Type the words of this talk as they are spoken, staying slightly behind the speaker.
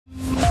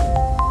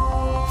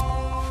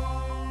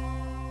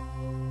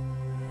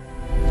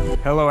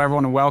Hello,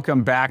 everyone, and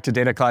welcome back to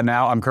Data Cloud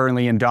Now. I'm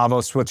currently in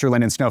Davos,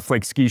 Switzerland, in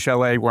Snowflake Ski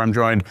Chalet, where I'm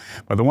joined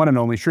by the one and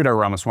only Sridhar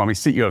Ramaswamy,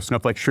 CEO of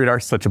Snowflake.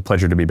 Sridhar, such a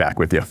pleasure to be back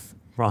with you.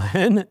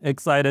 Ryan,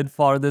 excited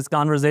for this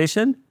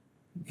conversation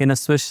in a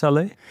Swiss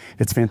chalet?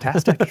 It's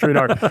fantastic,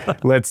 Sridhar.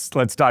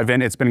 Let's dive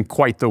in. It's been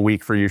quite the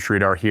week for you,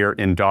 Sridhar, here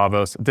in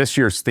Davos. This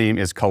year's theme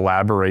is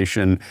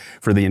collaboration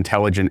for the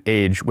intelligent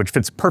age, which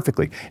fits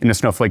perfectly into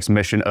Snowflake's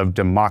mission of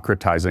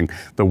democratizing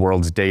the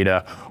world's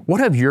data. What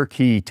have your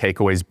key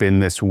takeaways been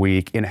this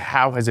week, and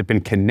how has it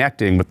been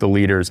connecting with the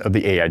leaders of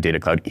the AI Data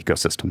Cloud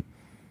ecosystem?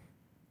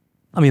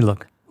 I mean,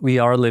 look, we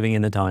are living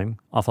in a time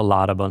of a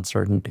lot of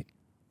uncertainty.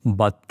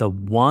 But the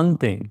one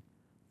thing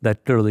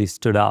that clearly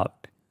stood out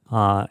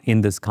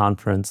in this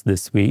conference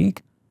this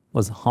week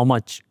was how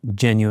much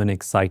genuine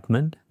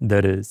excitement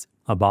there is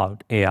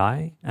about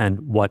AI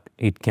and what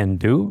it can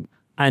do.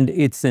 And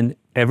it's in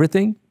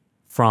everything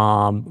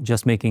from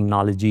just making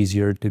knowledge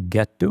easier to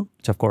get to,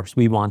 which of course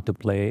we want to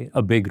play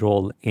a big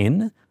role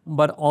in,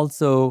 but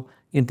also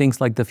in things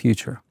like the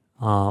future,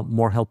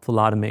 more helpful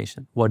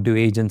automation. What do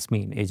agents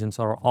mean? Agents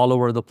are all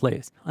over the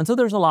place. And so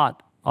there's a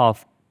lot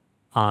of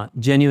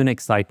genuine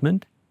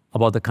excitement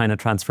about the kind of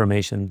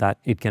transformation that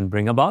it can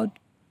bring about.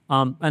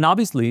 And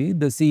obviously,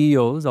 the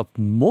CEOs of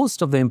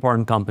most of the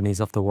important companies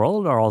of the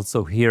world are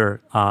also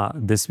here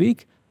this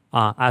week,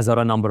 as are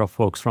a number of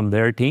folks from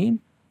their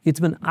team.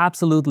 It's been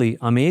absolutely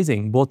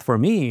amazing, both for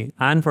me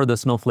and for the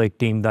Snowflake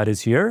team that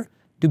is here,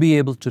 to be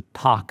able to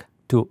talk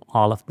to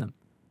all of them.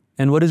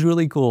 And what is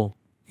really cool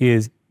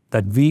is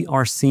that we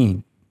are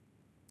seen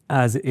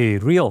as a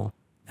real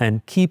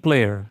and key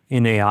player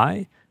in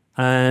AI.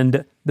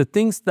 And the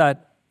things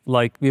that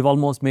we've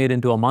almost made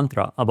into a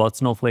mantra about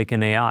Snowflake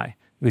and AI,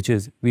 which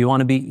is we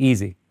want to be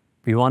easy,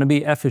 we want to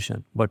be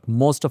efficient, but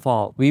most of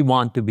all, we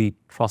want to be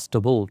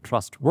trustable,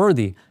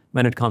 trustworthy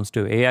when it comes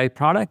to AI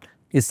product,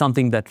 is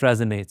something that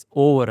resonates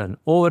over and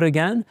over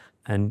again.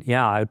 And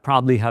yeah, I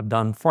probably have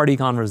done 40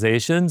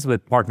 conversations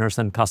with partners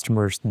and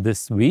customers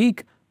this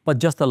week, but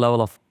just the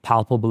level of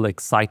palpable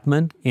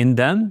excitement in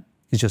them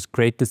is just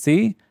great to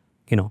see.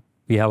 You know,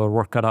 we have our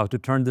work cut out to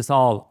turn this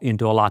all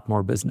into a lot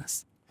more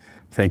business.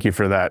 Thank you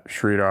for that,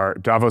 Sridhar.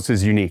 Davos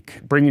is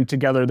unique, bringing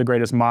together the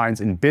greatest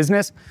minds in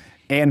business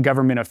and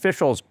government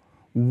officials.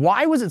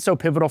 Why was it so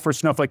pivotal for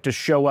Snowflake to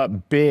show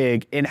up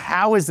big, and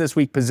how has this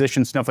week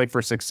positioned Snowflake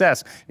for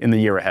success in the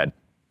year ahead?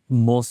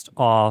 Most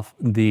of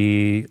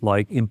the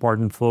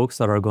important folks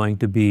that are going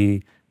to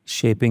be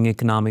shaping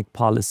economic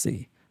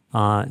policy,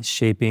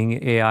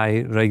 shaping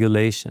AI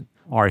regulation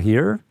are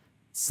here.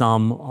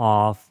 Some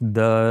of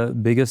the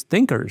biggest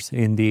thinkers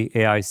in the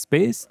AI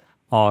space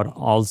are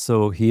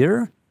also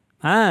here.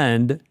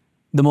 And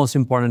the most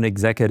important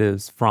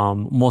executives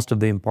from most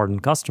of the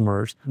important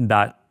customers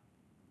that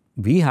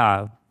we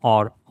have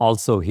are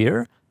also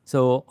here.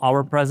 So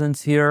our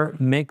presence here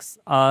makes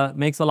a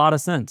lot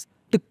of sense.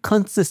 To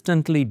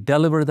consistently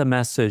deliver the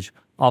message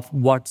of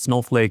what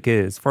Snowflake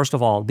is, first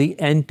of all, the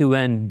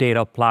end-to-end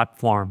data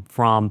platform,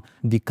 from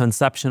the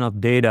conception of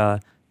data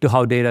to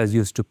how data is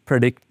used to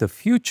predict the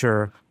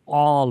future,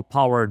 all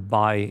powered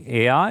by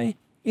AI,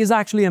 is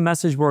actually a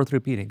message worth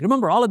repeating.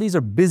 Remember, all of these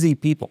are busy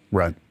people.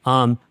 Right.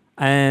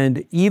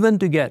 And even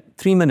to get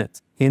 3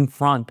 minutes in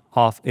front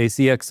of a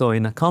CXO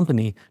in a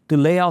company to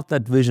lay out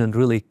that vision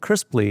really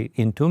crisply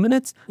in 2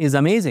 minutes is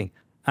amazing.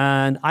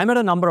 And I met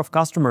a number of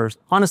customers,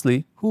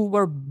 honestly, who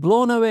were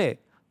blown away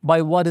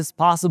by what is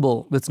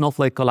possible with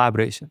Snowflake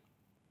collaboration.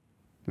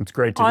 It's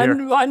great to hear.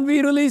 And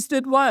we released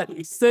it,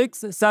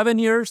 6, 7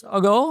 years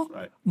ago?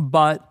 Right.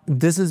 But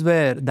this is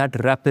where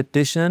that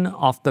repetition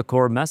of the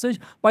core message.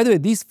 By the way,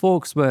 these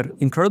folks were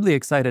incredibly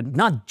excited,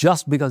 not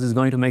just because it's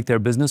going to make their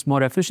business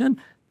more efficient,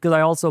 because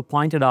I also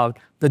pointed out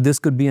that this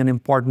could be an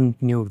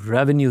important new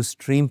revenue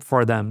stream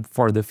for them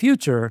for the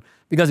future,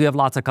 because we have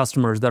lots of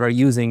customers that are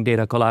using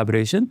data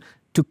collaboration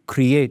to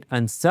create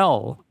and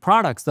sell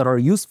products that are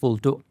useful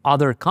to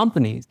other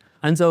companies.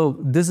 And so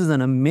this is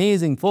an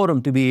amazing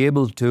forum to be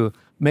able to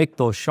make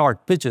those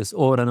short pitches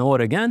over and over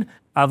again.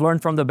 I've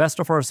learned from the best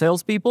of our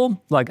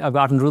salespeople. I've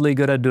gotten really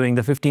good at doing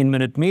the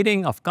 15-minute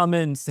meeting of come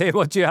in, say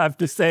what you have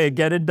to say,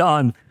 get it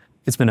done.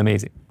 It's been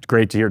amazing. It's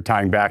great to hear,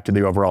 tying back to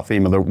the overall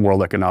theme of the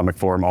World Economic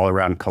Forum, all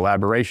around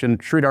collaboration.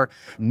 Sridhar,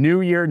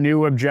 new year,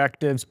 new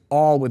objectives,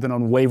 all with an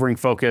unwavering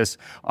focus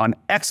on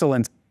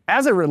excellence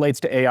as it relates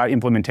to AI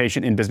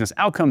implementation in business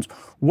outcomes.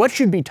 What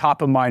should be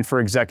top of mind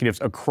for executives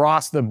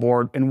across the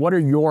board, and what are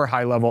your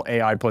high-level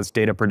AI plus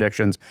data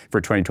predictions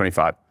for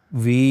 2025?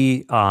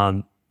 We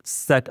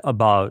set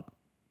about,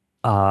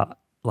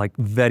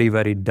 very,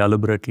 very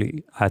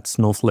deliberately at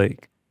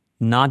Snowflake,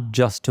 not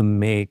just to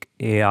make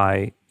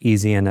AI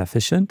easy and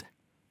efficient,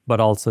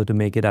 but also to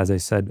make it, as I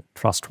said,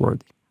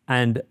 trustworthy.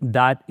 And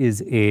that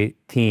is a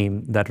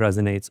theme that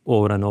resonates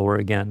over and over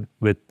again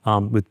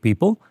with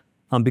people.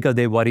 Because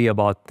they worry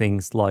about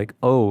things like,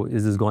 oh,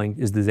 is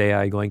this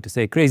AI going to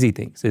say crazy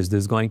things? Is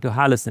this going to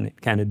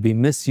hallucinate? Can it be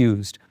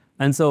misused?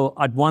 And so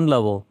at one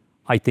level,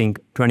 I think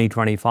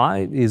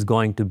 2025 is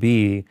going to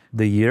be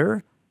the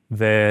year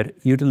where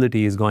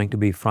utility is going to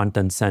be front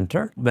and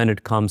center when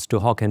it comes to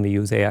how can we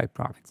use AI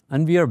products.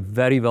 And we are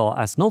very well,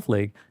 as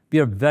Snowflake, we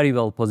are very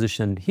well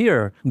positioned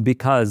here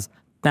because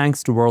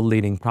thanks to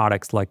world-leading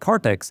products like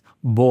Cortex,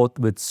 both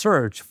with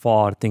search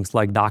for things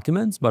like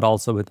documents, but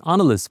also with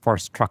analysts for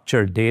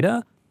structured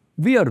data,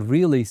 we are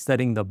really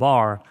setting the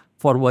bar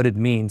for what it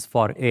means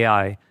for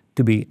AI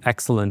to be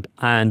excellent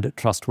and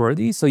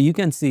trustworthy. So you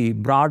can see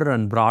broader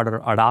and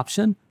broader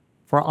adoption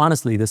for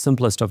honestly the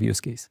simplest of use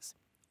cases.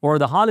 Over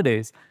the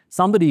holidays,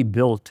 somebody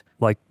built,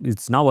 like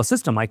it's now a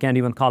system, I can't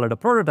even call it a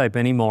prototype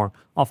anymore,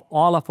 of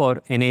all of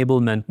our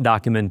enablement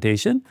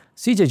documentation.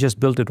 CJ just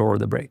built it over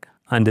the break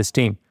and this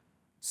team.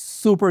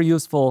 Super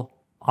useful.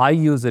 I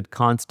use it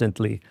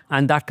constantly.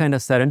 And that kind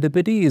of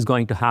serendipity is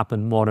going to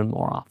happen more and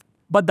more often.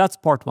 But that's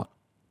part one.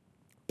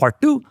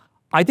 Part two,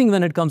 I think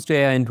when it comes to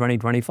AI in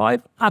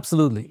 2025,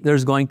 absolutely,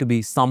 there's going to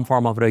be some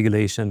form of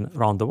regulation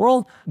around the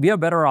world. We are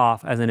better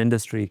off as an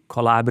industry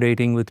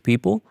collaborating with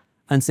people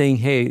and saying,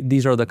 hey,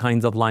 these are the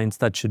kinds of lines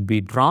that should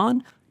be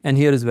drawn. And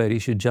here is where you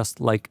should just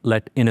like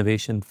let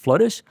innovation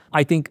flourish.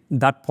 I think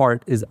that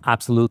part is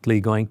absolutely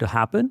going to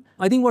happen.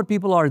 I think what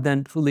people are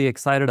then truly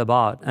excited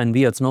about, and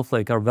we at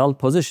Snowflake are well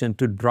positioned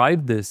to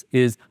drive this,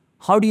 is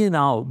how do you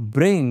now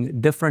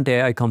bring different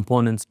AI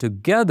components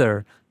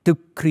together to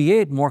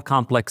create more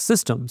complex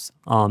systems?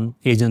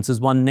 Agents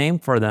is one name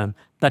for them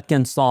that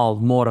can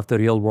solve more of the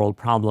real world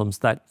problems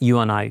that you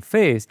and I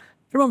face.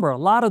 Remember, a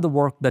lot of the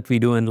work that we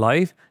do in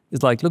life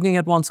is like looking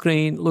at one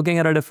screen, looking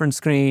at a different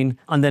screen,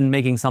 and then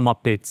making some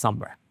updates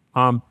somewhere.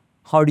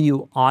 How do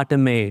you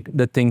automate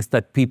the things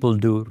that people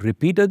do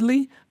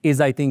repeatedly is,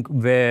 I think,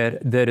 where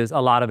there is a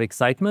lot of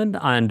excitement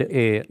and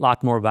a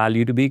lot more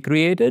value to be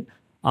created.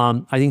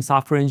 I think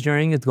software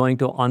engineering is going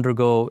to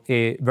undergo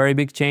a very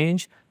big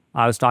change.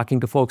 I was talking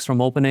to folks from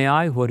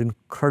OpenAI who are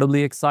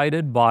incredibly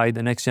excited by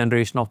the next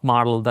generation of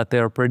model that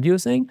they're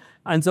producing.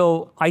 And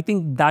so I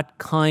think that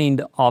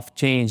kind of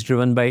change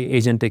driven by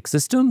agentic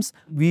systems,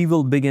 we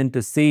will begin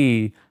to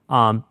see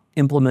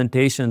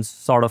implementations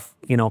sort of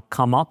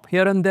come up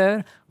here and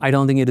there. I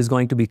don't think it is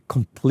going to be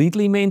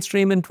completely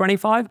mainstream in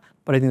 25,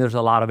 but I think there's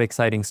a lot of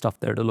exciting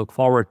stuff there to look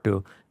forward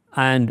to.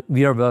 And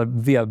we are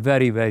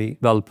very, very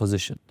well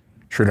positioned.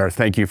 Sridhar,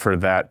 thank you for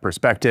that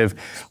perspective.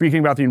 Speaking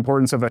about the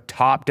importance of a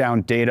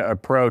top-down data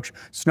approach,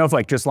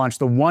 Snowflake just launched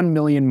the 1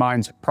 Million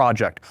Minds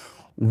project.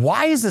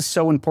 Why is this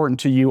so important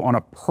to you on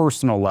a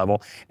personal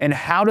level? And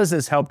how does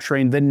this help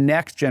train the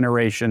next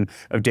generation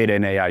of data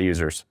and AI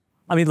users?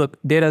 I mean, look,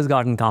 data has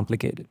gotten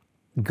complicated.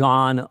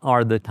 Gone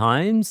are the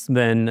times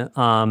when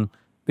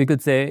we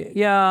could say,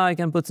 yeah, I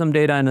can put some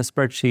data in a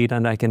spreadsheet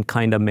and I can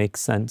kind of make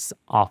sense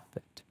of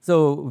it.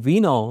 So we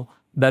know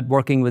that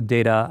working with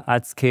data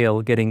at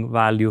scale, getting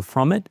value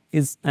from it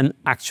is an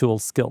actual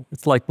skill.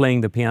 It's like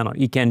playing the piano.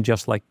 You can't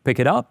just like pick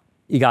it up.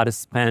 You got to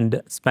spend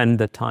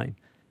the time.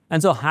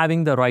 And so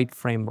having the right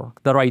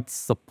framework, the right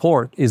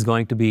support is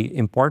going to be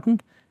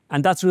important.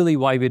 And that's really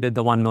why we did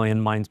the 1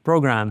 Million Minds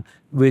program,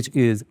 which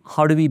is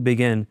how do we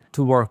begin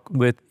to work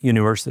with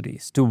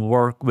universities, to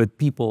work with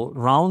people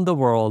around the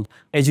world,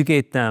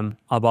 educate them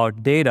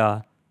about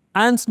data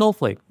and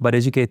Snowflake, but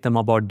educate them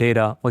about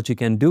data, what you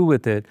can do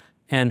with it,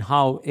 and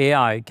how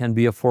AI can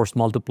be a force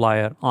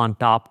multiplier on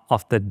top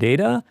of the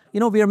data.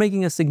 We are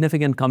making a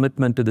significant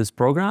commitment to this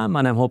program,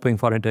 and I'm hoping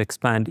for it to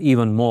expand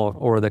even more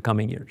over the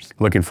coming years.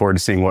 Looking forward to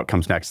seeing what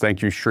comes next.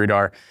 Thank you,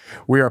 Sridhar.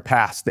 We are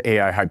past the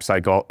AI hype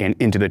cycle and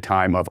into the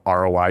time of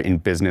ROI in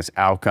business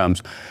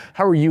outcomes.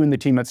 How are you and the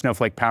team at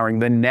Snowflake powering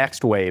the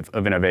next wave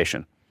of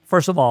innovation?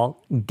 First of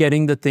all,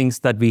 getting the things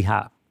that we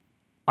have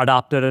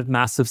adopted at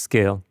massive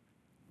scale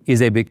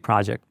is a big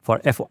project for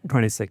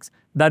FY26.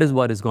 That is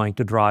what is going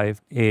to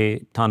drive a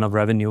ton of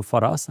revenue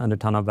for us and a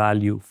ton of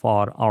value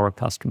for our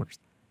customers.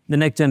 The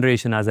next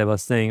generation, as I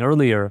was saying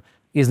earlier,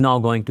 is now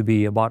going to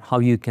be about how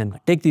you can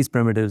take these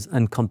primitives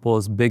and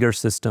compose bigger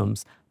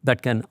systems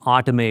that can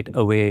automate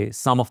away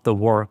some of the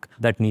work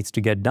that needs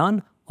to get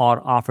done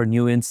or offer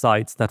new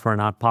insights that were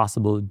not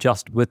possible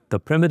just with the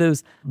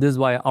primitives. This is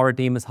why our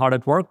team is hard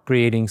at work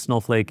creating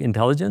Snowflake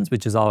Intelligence,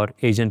 which is our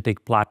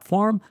agentic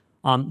platform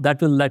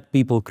that will let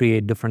people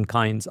create different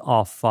kinds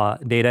of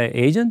data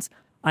agents.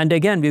 And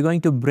again, we're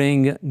going to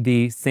bring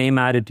the same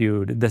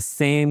attitude, the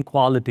same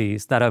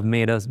qualities that have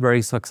made us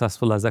very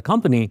successful as a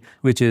company,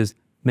 which is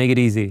make it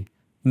easy,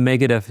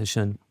 make it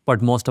efficient, but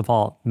most of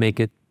all, make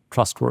it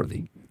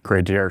trustworthy.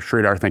 Great to hear.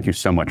 Sridhar, thank you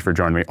so much for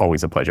joining me.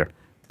 Always a pleasure.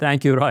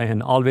 Thank you,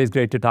 Ryan. Always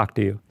great to talk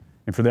to you.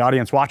 And for the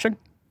audience watching,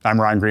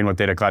 I'm Ryan Green with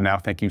Data Cloud Now.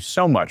 Thank you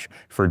so much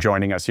for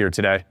joining us here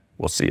today.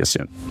 We'll see you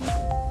soon.